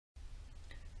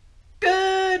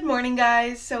Good morning,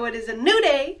 guys. So it is a new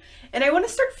day and I want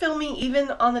to start filming even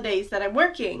on the days that I'm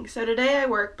working. So today I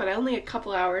work, but only a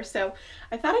couple hours, so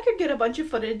I thought I could get a bunch of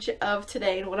footage of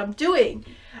today and what I'm doing.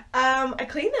 I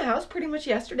cleaned the house pretty much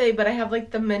yesterday, but I have like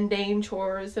the mundane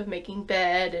chores of making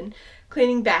bed and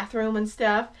cleaning bathroom and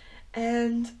stuff.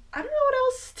 And I don't know what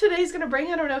else today's gonna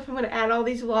bring. I don't know if I'm gonna add all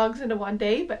these vlogs into one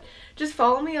day, but just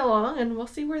follow me along and we'll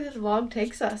see where this vlog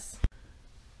takes us.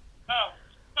 Oh,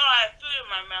 I have food in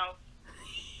my mouth.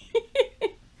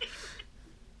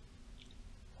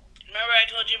 Remember I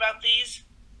told you about these?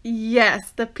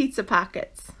 Yes, the pizza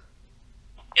pockets.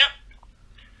 Yep.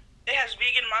 It has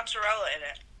vegan mozzarella in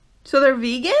it. So they're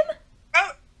vegan?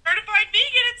 Oh, certified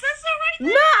vegan. It says so right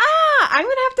there. Nuh-uh! I'm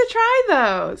gonna have to try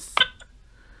those.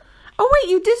 Oh wait,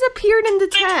 you disappeared in the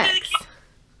text.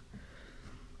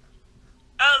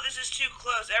 Oh, this is too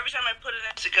close. Every time I put it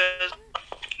in, it goes,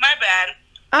 my bad.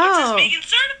 Oh. It says vegan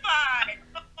certified.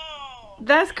 Oh.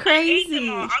 That's I crazy. ate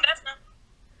them all.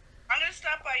 I'm gonna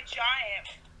stop by Giant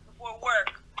before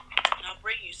work, and I'll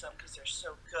bring you some because they're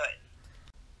so good.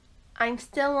 I'm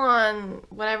still on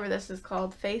whatever this is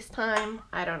called, FaceTime.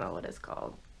 I don't know what it's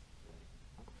called.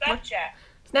 Snapchat.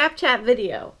 Snapchat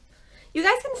video. You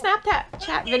guys can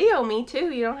Snapchat video me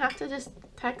too. You don't have to just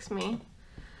text me.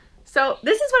 So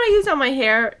this is what I use on my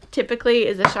hair. Typically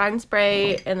is a shine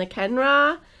spray and the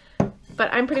Kenra,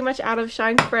 but I'm pretty much out of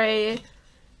shine spray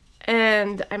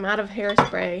and I'm out of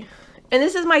hairspray. And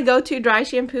this is my go-to dry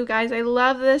shampoo, guys. I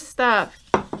love this stuff.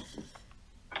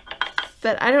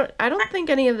 But I don't think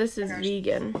any of this is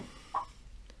vegan.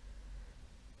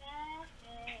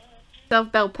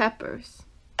 Stuffed bell peppers.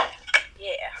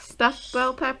 Yeah. Stuffed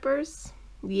bell peppers.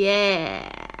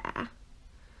 Yeah.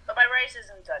 But my rice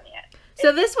isn't done yet.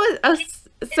 So this was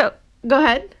so go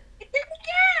ahead. It did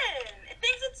again. It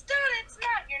thinks it's done. It's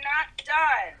not. You're not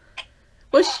done.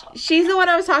 Well, she's the one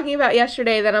I was talking about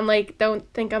yesterday that I'm like, don't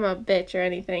think I'm a bitch or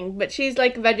anything. But she's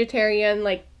like vegetarian,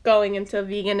 like going into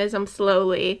veganism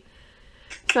slowly.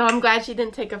 So I'm glad she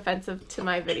didn't take offensive to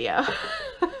my video. I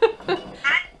don't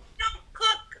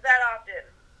cook that often.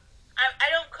 I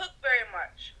don't cook very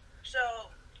much. So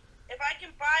if I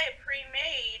can buy it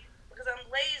pre-made because I'm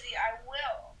lazy, I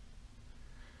will.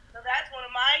 So that's one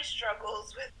of my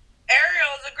struggles with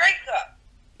Ariel is a great cook.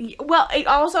 Well,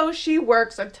 also she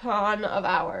works a ton of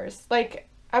hours. Like,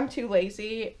 I'm too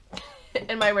lazy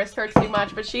and my wrist hurts too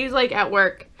much, but she's like at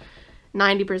work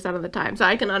 90% of the time, so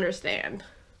I can understand.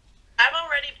 I've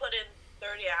already put in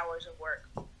 30 hours of work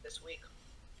this week.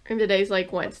 And today's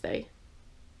like Wednesday.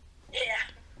 Yeah.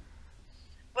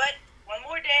 But one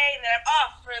more day and then I'm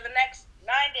off for the next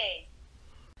 9 days.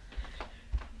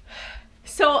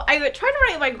 So I would try to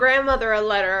write my grandmother a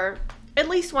letter at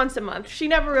least once a month. She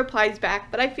never replies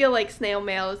back, but I feel like snail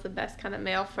mail is the best kind of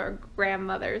mail for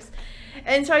grandmothers.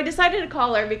 And so I decided to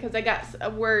call her because I got a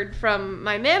word from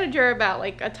my manager about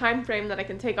like a time frame that I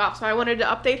can take off. So I wanted to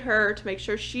update her to make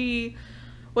sure she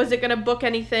wasn't gonna book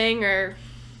anything, or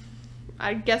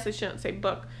I guess I shouldn't say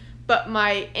book, but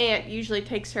my aunt usually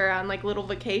takes her on like little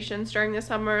vacations during the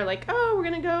summer, like, oh, we're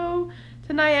gonna go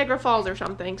to Niagara Falls or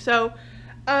something. So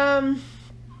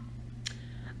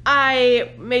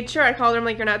I made sure I called her. I'm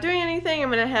like, you're not doing anything.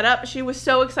 I'm going to head up. She was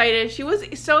so excited. She was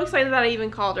so excited that I even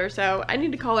called her. So I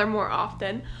need to call her more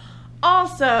often.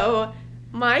 Also,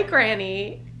 my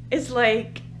granny is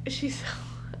like, she's,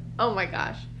 oh my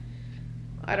gosh.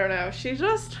 I don't know. She's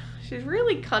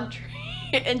really country.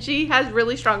 And she has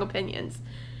really strong opinions.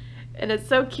 And it's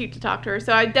so cute to talk to her.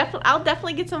 So I'll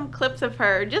definitely get some clips of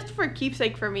her just for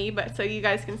keepsake for me. But so you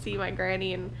guys can see my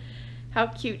granny and how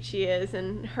cute she is,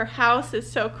 and her house is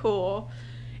so cool.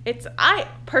 It's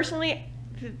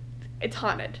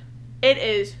haunted. It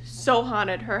is so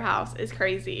haunted. Her house is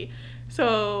crazy.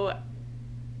 So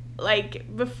like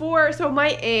so my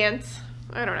aunt,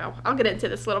 I don't know, I'll get into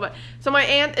this a little bit. So my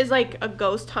aunt is like a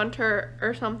ghost hunter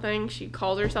or something. She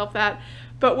calls herself that.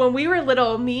 But when we were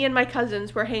little, me and my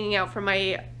cousins were hanging out for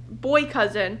my boy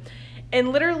cousin,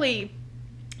 and literally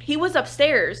he was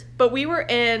upstairs, but we were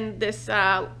in this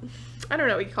I don't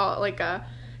know what you call it, like a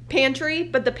pantry,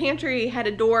 but the pantry had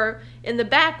a door in the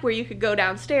back where you could go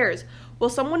downstairs. Well,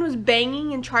 someone was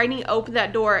banging and trying to open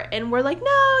that door, and we're like,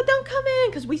 no, don't come in,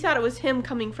 because we thought it was him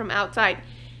coming from outside.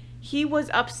 He was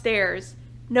upstairs.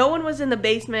 No one was in the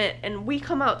basement, and we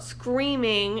come out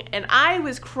screaming, and I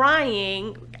was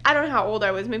crying. I don't know how old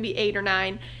I was, maybe 8 or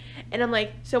 9, and I'm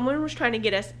like, someone was trying to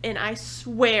get us, and I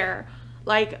swear,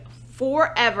 like,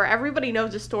 forever, everybody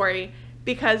knows the story,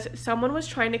 because someone was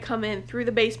trying to come in through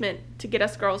the basement to get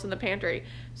us girls in the pantry.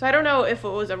 So I don't know if it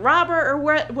was a robber or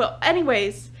what. Well,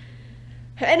 anyways,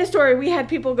 End of story, we had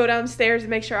people go downstairs and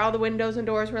make sure all the windows and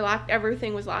doors were locked.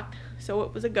 Everything was locked. So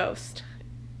it was a ghost.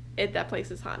 That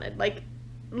place is haunted. Like,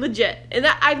 legit. And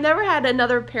I've never had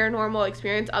another paranormal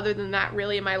experience other than that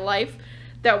really in my life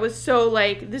that was so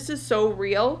like, this is so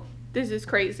real. This is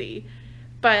crazy.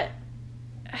 But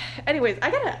anyways, I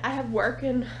have work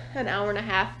in an hour and a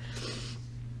half.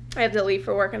 I have to leave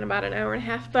for work in about an hour and a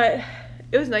half, but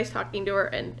it was nice talking to her,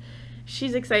 and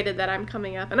she's excited that I'm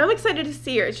coming up, and I'm excited to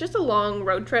see her. It's just a long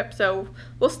road trip, so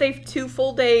we'll stay 2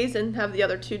 full days and have the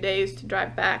other 2 days to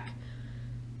drive back.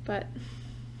 But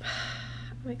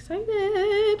I'm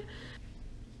excited.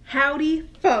 Howdy,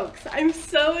 folks. I'm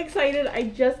so excited. I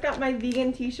just got my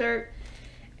vegan t-shirt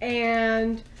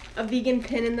and a vegan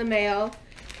pin in the mail.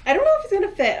 I don't know if it's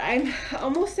gonna fit. I'm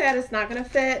almost sad it's not gonna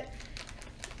fit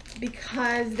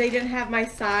because they didn't have my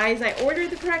size. I ordered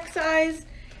the correct size,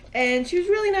 and she was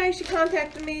really nice. She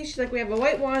contacted me. She's like, we have a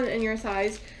white one in your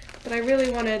size, but I really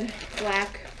wanted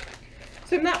black.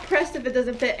 So I'm not pressed if it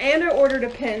doesn't fit, and I ordered a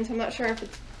pin, so I'm not sure if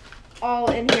it's all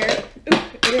in here. Ooh,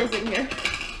 it is in here.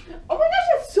 Oh my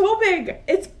gosh, it's so big.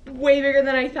 It's way bigger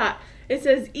than I thought. It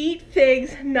says, eat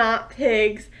figs, not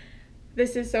pigs.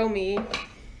 This is so me.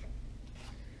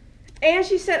 And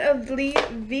she sent a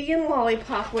vegan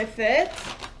lollipop with it.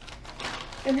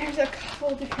 And there's a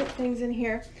couple different things in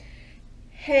here.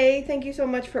 Hey, thank you so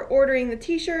much for ordering the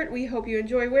t-shirt. We hope you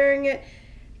enjoy wearing it.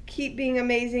 Keep being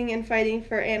amazing and fighting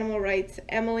for animal rights.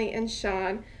 Emily and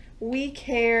Sean. We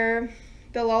care.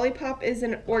 The lollipop is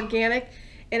an organic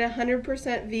and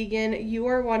 100% vegan. You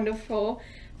are wonderful.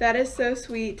 That is so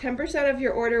sweet. 10% of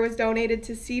your order was donated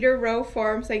to Cedar Row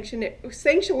Farm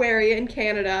Sanctuary in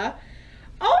Canada.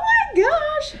 Oh my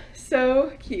gosh!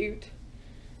 So cute.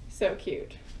 So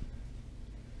cute.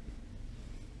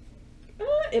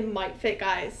 It might fit,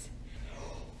 guys.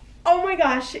 Oh my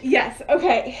gosh, yes.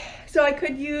 Okay, so I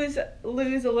could lose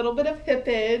a little bit of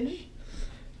hippage,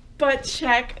 but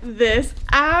check this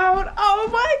out. Oh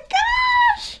my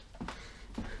gosh!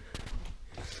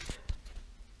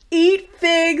 Eat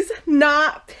figs,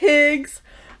 not pigs.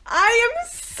 I am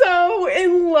so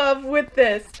in love with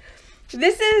this.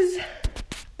 This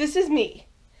is me.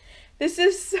 This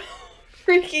is so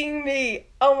freaking me.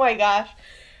 Oh my gosh.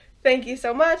 Thank you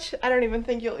so much. I don't even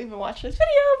think you'll even watch this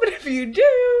video, but if you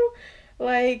do,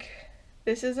 like,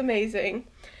 this is amazing.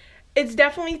 It's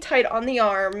definitely tight on the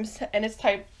arms, and it's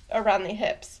tight around the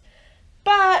hips,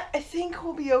 but I think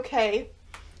we'll be okay,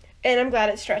 and I'm glad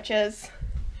it stretches.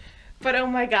 But oh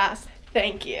my gosh,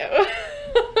 thank you.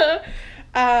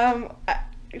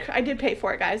 I did pay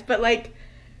for it, guys, but like,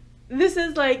 this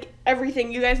is like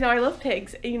everything. You guys know I love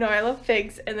pigs. You know I love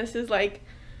figs, and this is like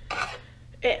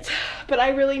it. But I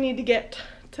really need to get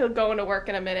to going to work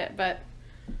in a minute, but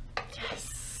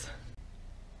yes.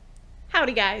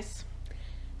 Howdy, guys.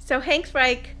 So Hank's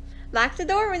like, lock the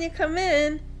door when you come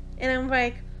in, and I'm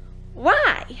like,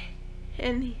 why?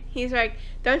 And he's like,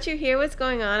 don't you hear what's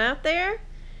going on out there?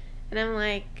 And I'm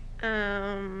like,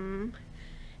 and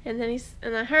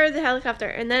I heard the helicopter,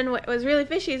 and then what was really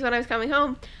fishy is when I was coming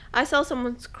home, I saw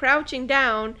someone crouching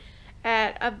down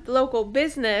at a local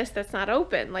business that's not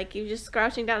open. Like, he was just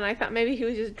crouching down, and I thought maybe he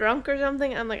was just drunk or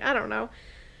something. I'm like, I don't know.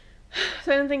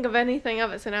 So I didn't think of anything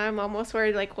of it, so now I'm almost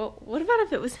worried, like, well, what about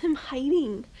if it was him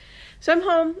hiding? So I'm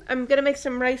home. I'm gonna make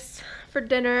some rice for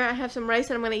dinner. I have some rice,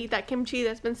 and I'm gonna eat that kimchi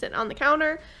that's been sitting on the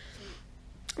counter.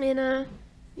 And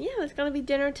yeah, it's gonna be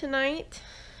dinner tonight.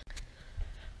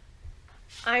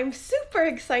 I'm super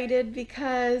excited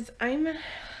because I'm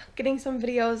getting some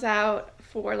videos out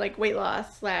for like weight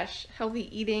loss /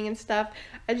 healthy eating and stuff.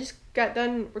 I just got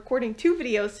done recording 2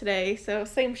 videos today, so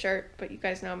same shirt, but you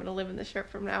guys know I'm gonna live in this shirt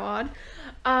from now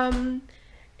on.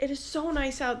 It is so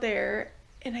nice out there,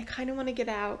 and I kind of want to get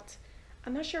out.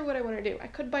 I'm not sure what I want to do. I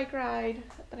could bike ride,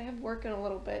 but I have work in a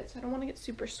little bit, so I don't want to get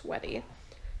super sweaty.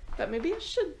 But maybe I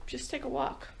should just take a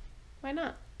walk. Why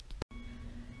not?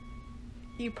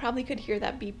 You probably could hear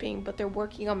that beeping, but they're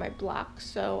working on my block,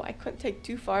 so I couldn't take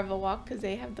too far of a walk because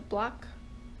they have the block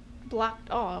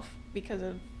blocked off because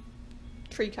of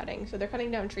tree cutting. So they're cutting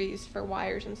down trees for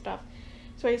wires and stuff.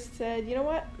 So I said, you know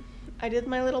what? I did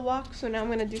my little walk, so now I'm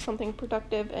going to do something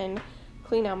productive and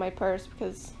clean out my purse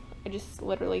because I just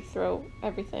literally throw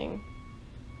everything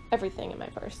in my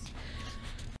purse.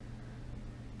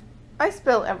 I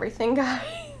spill everything,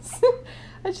 guys.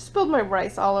 I just spilled my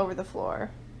rice all over the floor.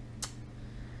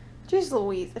 Jeez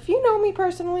Louise, if you know me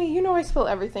personally, you know I spill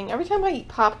everything. Every time I eat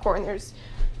popcorn, there's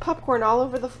popcorn all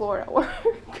over the floor at work.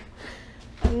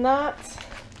 I'm not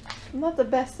the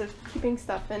best at keeping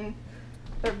stuff in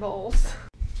their bowls.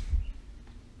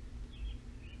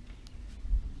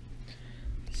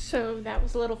 So that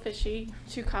was a little fishy.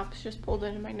 2 cops just pulled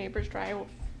into my neighbor's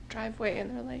driveway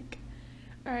and they're like,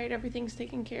 all right, everything's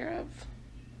taken care of.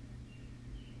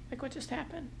 Like, what just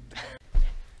happened?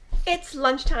 It's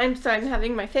lunchtime, so I'm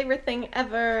having my favorite thing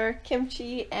ever,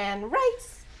 kimchi and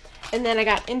rice. And then I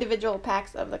got individual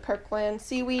packs of the Kirkland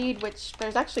seaweed, which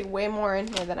there's actually way more in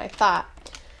here than I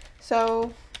thought.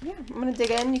 So yeah, I'm gonna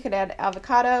dig in. You could add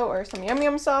avocado or some yum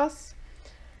yum sauce,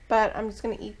 but I'm just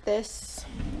gonna eat this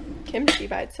kimchi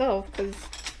by itself because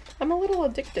I'm a little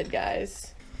addicted,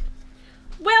 guys.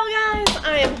 Well, guys,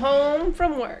 I am home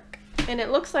from work, and it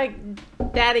looks like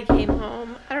Daddy came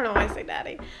home. I don't know why I say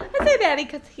Daddy. I say Daddy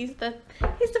because he's the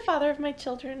father of my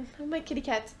children, of my kitty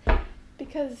cats,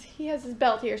 because he has his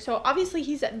belt here. So obviously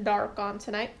he's at dark on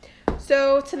tonight.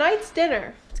 So tonight's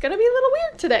dinner, it's gonna be a little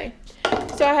weird today.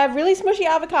 So I have really smushy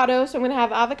avocado, so I'm gonna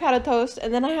have avocado toast,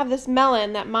 and then I have this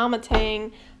melon that Mama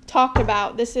Tang talked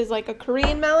about. This is like a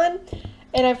Korean melon,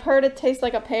 and I've heard it tastes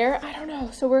like a pear. I don't know.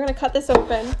 So we're gonna cut this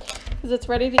open because it's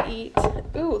ready to eat.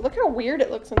 Ooh, look how weird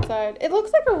it looks inside. It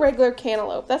looks like a regular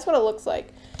cantaloupe. That's what it looks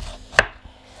like.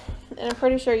 And I'm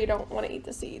pretty sure you don't want to eat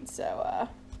the seeds, so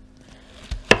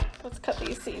let's cut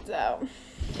these seeds out.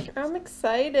 I'm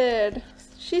excited.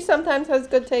 She sometimes has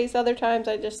good taste, other times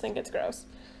I just think it's gross.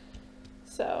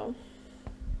 So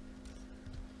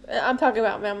I'm talking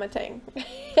about Mama Tang.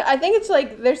 I think it's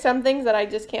like there's some things that I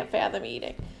just can't fathom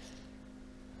eating.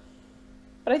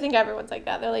 But I think everyone's like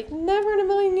that. They're like, never in a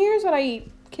million years would I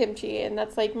eat kimchi. And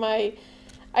that's like I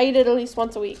eat it at least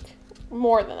once a week.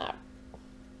 More than that.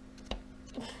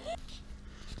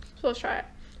 So let's try it.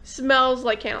 Smells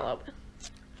like cantaloupe.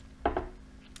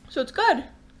 So it's good.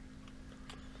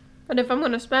 But if I'm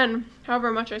going to spend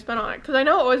however much I spent on it, because I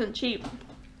know it wasn't cheap,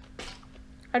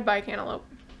 I'd buy cantaloupe.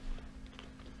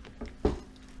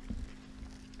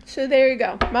 So there you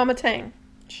go. Mama Tang.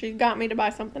 She got me to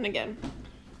buy something again.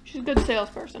 She's a good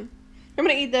salesperson. I'm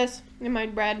going to eat this in my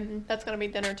bread, and that's going to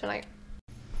be dinner tonight.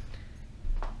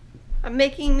 I'm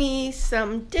making me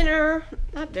some dinner.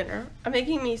 Not dinner. I'm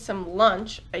making me some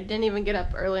lunch. I didn't even get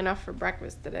up early enough for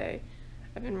breakfast today.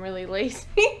 I've been really lazy.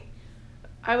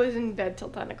 I was in bed till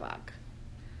 10 o'clock.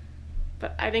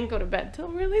 But I didn't go to bed till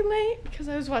really late because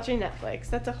I was watching Netflix.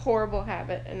 That's a horrible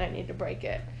habit, and I need to break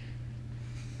it.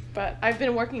 But I've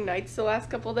been working nights the last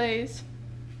couple days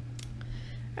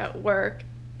at work.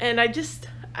 And I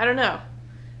don't know.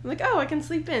 I'm like, oh, I can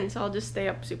sleep in, so I'll just stay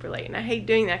up super late. And I hate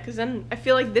doing that because then I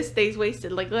feel like this day's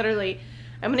wasted. Like, literally,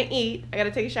 I'm going to eat, I got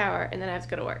to take a shower, and then I have to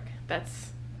go to work.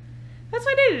 That's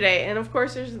my day today. And, of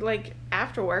course, there's, like,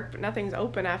 after work, but nothing's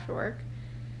open after work.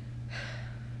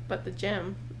 But the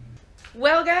gym.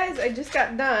 Well, guys, I just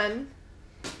got done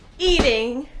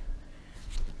eating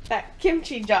that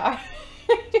kimchi jar.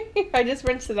 I just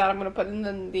rinsed it out. I'm going to put it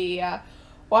in the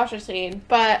washer machine.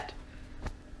 But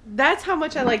that's how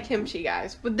much I like kimchi,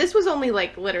 guys. But this was only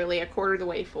like literally a quarter of the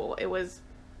way full. It was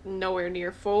nowhere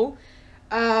near full.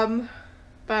 But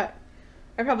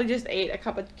I probably just ate a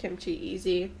cup of kimchi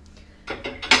easy.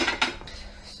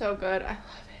 So good. I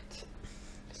love it.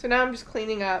 So now I'm just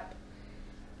cleaning up.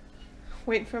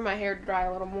 Waiting for my hair to dry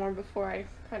a little more before I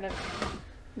kind of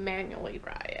manually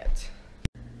dry it.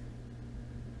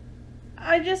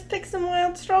 I just picked some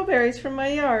wild strawberries from my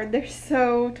yard. They're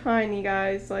so tiny,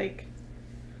 guys. Like,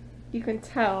 you can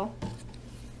tell.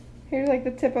 Here's like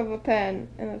the tip of a pen,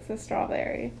 and it's a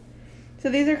strawberry. So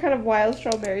these are kind of wild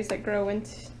strawberries that grow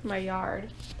into my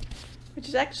yard, which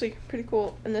is actually pretty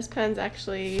cool. And this pen's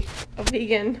actually a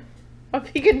vegan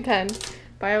pen,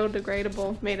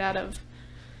 biodegradable, made out of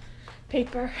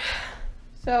paper.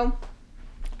 So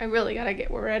I really gotta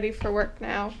get ready for work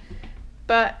now.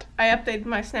 But I updated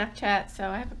my Snapchat, so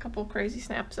I have a couple crazy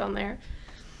snaps on there.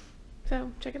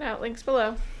 So check it out, links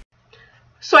below.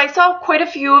 So I saw quite a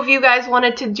few of you guys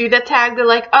wanted to do the tag. They're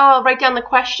like, oh, I'll write down the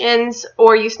questions,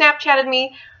 or you Snapchatted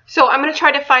me. So I'm going to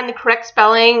try to find the correct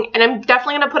spelling, and I'm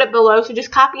definitely going to put it below. So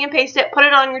just copy and paste it, put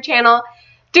it on your channel,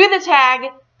 do the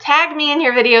tag me in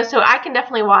your video so I can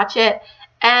definitely watch it.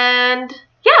 And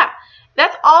yeah,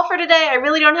 that's all for today. I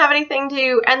really don't have anything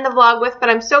to end the vlog with, but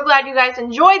I'm so glad you guys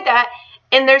enjoyed that.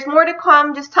 And there's more to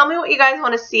come. Just tell me what you guys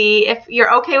want to see. If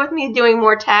you're okay with me doing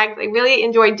more tags, I really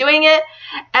enjoy doing it.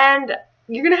 And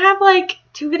you're going to have like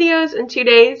 2 videos in 2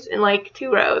 days in like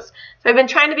 2 rows. So I've been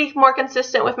trying to be more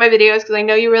consistent with my videos because I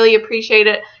know you really appreciate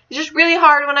it. It's just really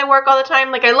hard when I work all the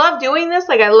time. Like, I love doing this.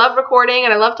 Like, I love recording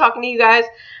and I love talking to you guys.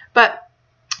 But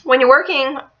when you're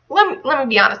working, let me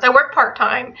be honest, I work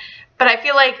part-time. But I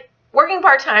feel like working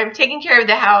part-time, taking care of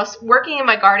the house, working in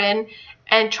my garden,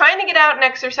 and trying to get out and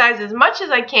exercise as much as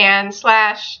I can,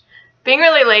 slash being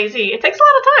really lazy, it takes a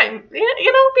lot of time.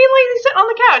 You know, being lazy sitting on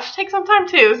the couch takes some time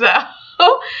too, so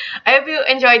I hope you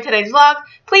enjoyed today's vlog.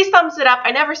 Please thumbs it up.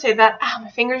 I never say that. My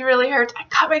fingers really hurt. I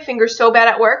cut my finger so bad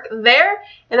at work there,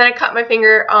 and then I cut my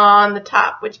finger on the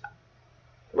top, which,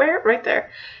 where? Right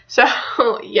there. So,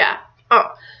 yeah.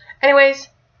 Anyways,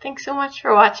 thanks so much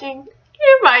for watching.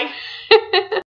 Bye.